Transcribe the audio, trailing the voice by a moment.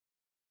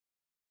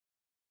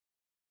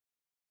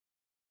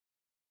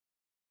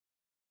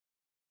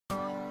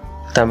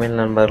தமிழ்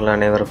நண்பர்கள்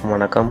அனைவருக்கும்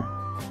வணக்கம்.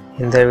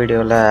 இந்த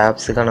வீடியோவில்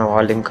ஆப்ஸுக்கான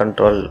வால்யூம்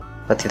கண்ட்ரோல்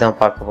பற்றி தான்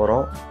பார்க்க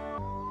போகிறோம்.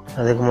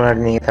 அதுக்கு முன்னாடி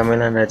நீங்கள்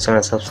தமிழ் ஆண்ட்ராய்ட்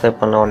சேனல் சப்ஸ்கிரைப்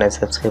பண்ணல உடனே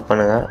சப்ஸ்கிரைப்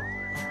பண்ணுங்கள்.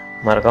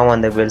 மறக்காமல்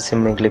அந்த பெல்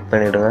சிம்மை கிளிக்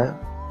பண்ணிவிடுங்க.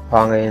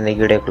 வாங்க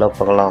இன்றைக்கி வீடியோக்குள்ளே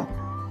பார்க்கலாம்.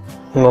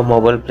 உங்கள்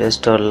மொபைல் ப்ளே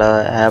ஸ்டோரில்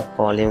ஆப்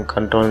வால்யூம்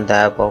கண்ட்ரோல் இந்த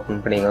ஆப்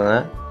ஓப்பன் பண்ணிக்கோங்க.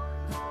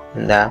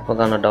 இந்த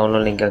ஆப்புக்கான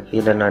டவுன்லோட் லிங்கை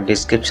கீழே நான்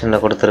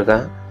டிஸ்கிரிப்ஷனில்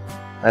கொடுத்துருக்கேன்.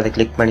 அதை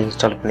கிளிக் பண்ணி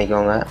இன்ஸ்டால்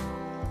பண்ணிக்கோங்க.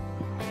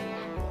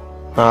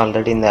 நான்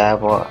ஆல்ரெடி இந்த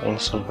ஆப்பை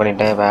இன்ஸ்டால்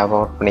பண்ணிட்டேன். இப்போ ஆப்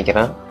அவுட்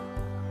பண்ணிக்கிறேன்.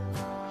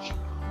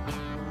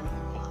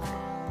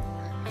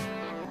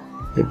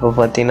 இப்போ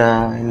பார்த்தீங்கன்னா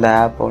இந்த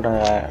ஆப்போட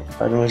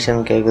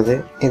பர்மிஷன் கேட்குது.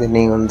 இது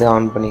நீங்கள்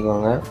ஆன்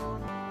பண்ணிக்கோங்க.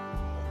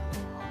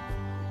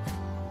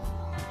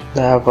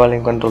 இந்த app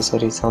volume control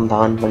service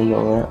on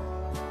பண்ணிக்கோங்க.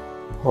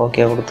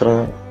 ஓகே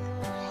கொடுத்துருங்க.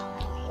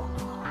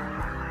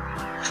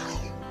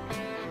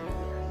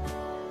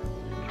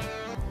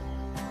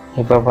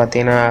 இப்போ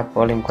பார்த்தீங்கன்னா app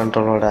volume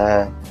கண்ட்ரோலோட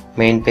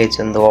main page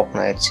open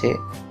ஆயிடுச்சு.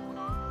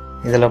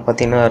 இதில்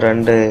பார்த்தீங்கன்னா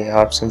 2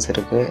 ஆப்ஷன்ஸ்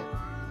இருக்குது.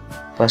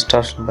 ஃபர்ஸ்ட்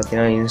ஆப்ஷன்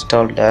பார்த்தீங்கன்னா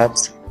இன்ஸ்டால்டு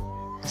ஆப்ஸ்,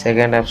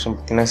 செகண்ட் ஆப்ஷன்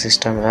பார்த்தீங்கன்னா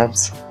சிஸ்டம்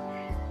ஆப்ஸ்.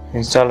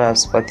 இன்ஸ்டால்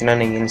ஆப்ஸ் பார்த்தீங்கன்னா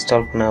நீங்கள்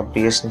இன்ஸ்டால் பண்ண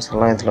அப்ளிகேஷன்ஸ்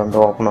எல்லாம் இதில்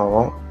ஓப்பன்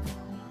ஆகும்.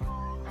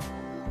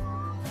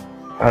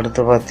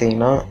 அடுத்து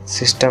பார்த்தீங்கன்னா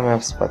சிஸ்டம்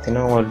ஆப்ஸ்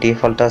பார்த்தீங்கன்னா உங்களுக்கு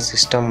டிஃபால்ட்டாக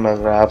சிஸ்டமில்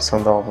இருக்கிற ஆப்ஸ்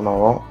ஓப்பன்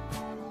ஆகும்.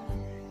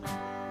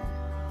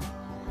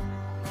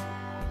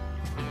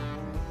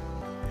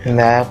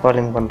 இந்த ஆப்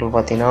வால்யூம் கண்ட்ரோல்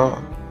பார்த்தீங்கன்னா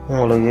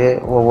உங்களுக்கு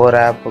ஒவ்வொரு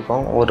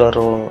ஆப்புக்கும்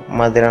ஒரு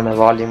மாதிரியான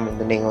வால்யூம்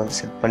நீங்கள்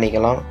செட்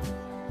பண்ணிக்கலாம்.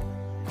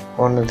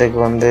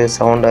 ஒன்றுத்துக்கு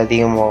சவுண்டு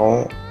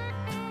அதிகமாகவும்,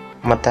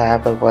 மற்ற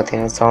ஆப்புக்கு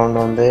பார்த்தீங்கன்னா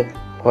சவுண்டு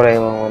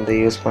குறைவாக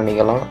யூஸ்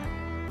பண்ணிக்கலாம்.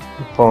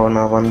 இப்போது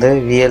நான்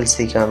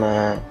விஎல்சிக்கான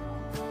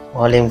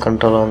வால்யூம்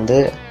கண்ட்ரோல்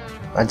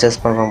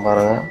அட்ஜஸ்ட் பண்ணுறோம்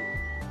பாருங்கள்.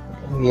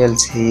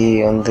 விஎல்சி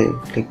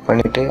கிளிக்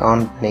பண்ணிவிட்டு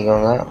ஆன்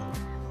பண்ணிக்கோங்க.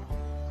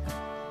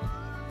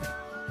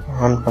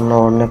 ஆன் பண்ண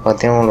உடனே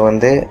பார்த்தீங்கன்னா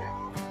உங்களுக்கு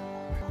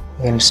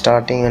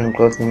ஸ்டார்டிங் அண்ட்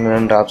க்ளோசிங்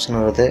 2 ஆப்ஷன்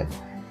வருது.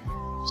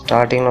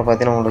 ஸ்டார்டிங்கில்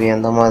பார்த்தீங்கன்னா உங்களுக்கு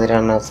எந்த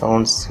மாதிரியான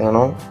சவுண்ட்ஸ்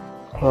வேணும்,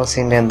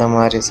 க்ளோசிங்கில் எந்த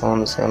மாதிரி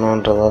சவுண்ட்ஸ்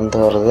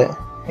வேணுன்றது வருது.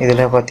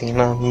 இதில்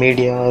பார்த்தீங்கன்னா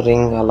media,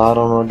 ring,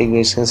 alarm,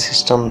 notification,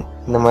 system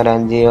இந்த மாதிரி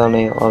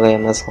 5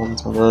 வகையான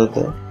சவுண்ட்ஸ்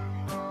வருது.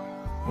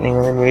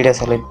 நீங்கள் மீடியா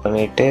செலக்ட்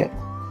பண்ணிவிட்டு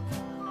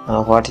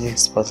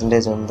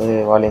 46%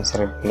 வால்யூம்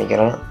செலக்ட்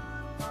பண்ணிக்கிறேன்.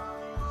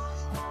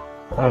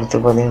 அடுத்து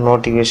பார்த்தீங்கன்னா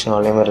நோட்டிஃபிகேஷன்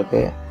வால்யூம்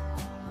இருக்குது.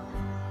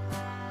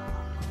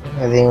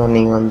 அதையும்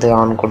நீங்கள்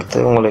ஆன் கொடுத்து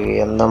உங்களுக்கு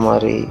எந்த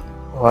மாதிரி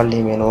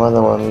வால்யூம் வேணுமோ அதை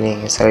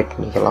நீங்கள் செலக்ட்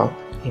பண்ணிக்கலாம்.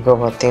 இப்போ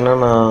பார்த்தீங்கன்னா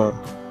நான்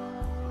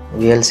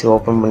விஎல்சி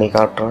ஓப்பன் பண்ணி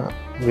காட்டுறேன்,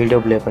 வீடியோ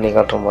ப்ளே பண்ணி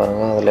காட்டுறேன்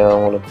பாருங்கள். அதில்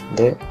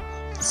உங்களுக்கு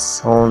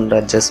சவுண்ட்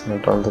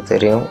அட்ஜஸ்ட்மெண்ட்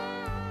தெரியும்.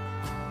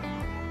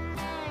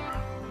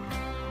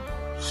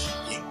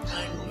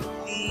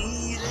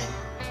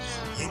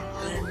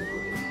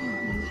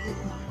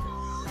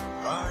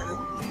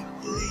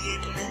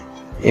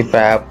 இப்போ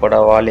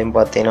ஆப்போட வால்யூம்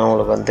பார்த்தீங்கன்னா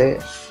உங்களுக்கு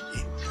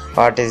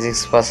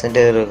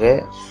 46%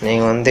 இருக்குது.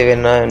 நீங்கள்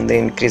வேணால்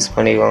இன்க்ரீஸ்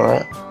பண்ணிக்கோங்க.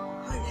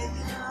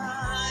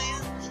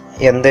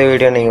 எந்த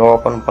வீடியோ நீங்கள்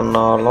ஓப்பன்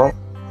பண்ணாலும்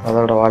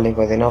அதோட வால்யூம்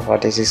பார்த்தீங்கன்னா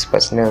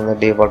 46%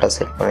 டிஃபால்ட்டாக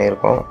செட்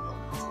பண்ணியிருக்கோம்.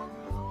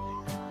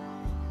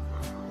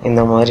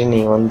 இந்த மாதிரி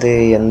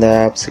நீங்கள் எந்த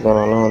ஆப்ஸுக்கு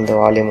வேணாலும்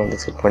வால்யூம்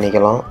செட்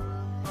பண்ணிக்கலாம்.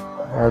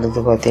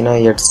 அடுத்து பார்த்தீங்கன்னா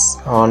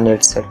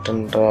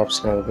ஹெட்செட்டுன்ற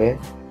ஆப்ஷன்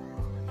இருக்குது.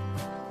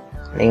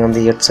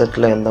 நீங்கள்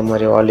ஹெட்செட்டில் எந்த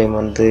மாதிரி வால்யூம்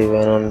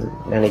வேணும்னு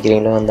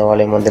நினைக்கிறீங்களோ அந்த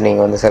வால்யூம்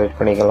நீங்கள் செலக்ட்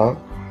பண்ணிக்கலாம்.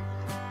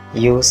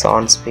 யூஸ்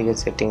ஆன் ஸ்பீக்கர்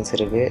செட்டிங்ஸ்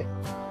இருக்குது.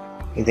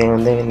 இதை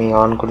நீங்கள்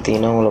ஆன்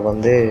கொடுத்தீங்கன்னா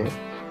உங்களுக்கு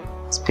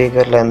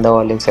ஸ்பீக்கரில் எந்த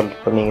வால்யூம்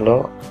செலக்ட் பண்ணீங்களோ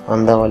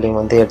அந்த வால்யூம்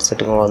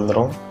ஹெட்செட்டுக்கும்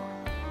வந்துடும்.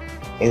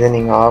 இதை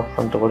நீங்கள் ஆஃப்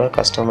பண்ணிட்டு கூட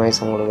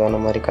கஸ்டமைஸ் உங்களுக்கு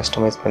வேறு மாதிரி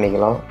கஸ்டமைஸ்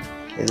பண்ணிக்கலாம்.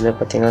 இதில்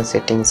பார்த்தீங்கன்னா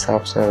செட்டிங்ஸ்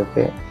ஆப்ஷன்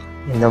இருக்குது.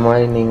 இந்த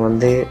மாதிரி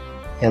நீங்கள்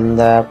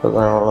எந்த ஆப்புக்கு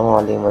வேணாலும்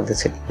வால்யூம்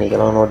செட்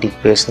பண்ணிக்கலாம்.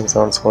 நோட்டிஃபிகேஷன்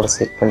சவுண்ட்ஸ் கூட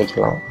செட்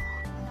பண்ணிக்கலாம்.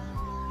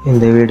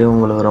 இந்த வீடியோ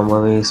உங்களுக்கு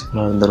ரொம்பவே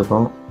யூஸ்ஃபுல்லாக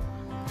இருந்திருக்கும்.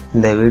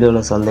 இந்த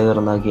வீடியோவில் சந்தேகம்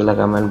இருந்தால் கீழே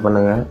கமெண்ட்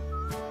பண்ணுங்கள்.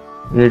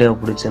 வீடியோ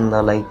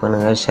பிடிச்சிருந்தால் லைக்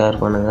பண்ணுங்கள், ஷேர்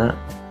பண்ணுங்கள்.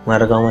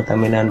 மறக்காமல்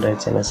தமிழ்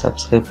ஆண்ட்ராய்ட் சேனல்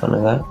சப்ஸ்கிரைப்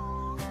பண்ணுங்கள்.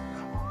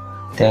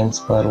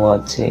 தேங்க்ஸ் ஃபார்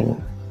வாட்சிங்.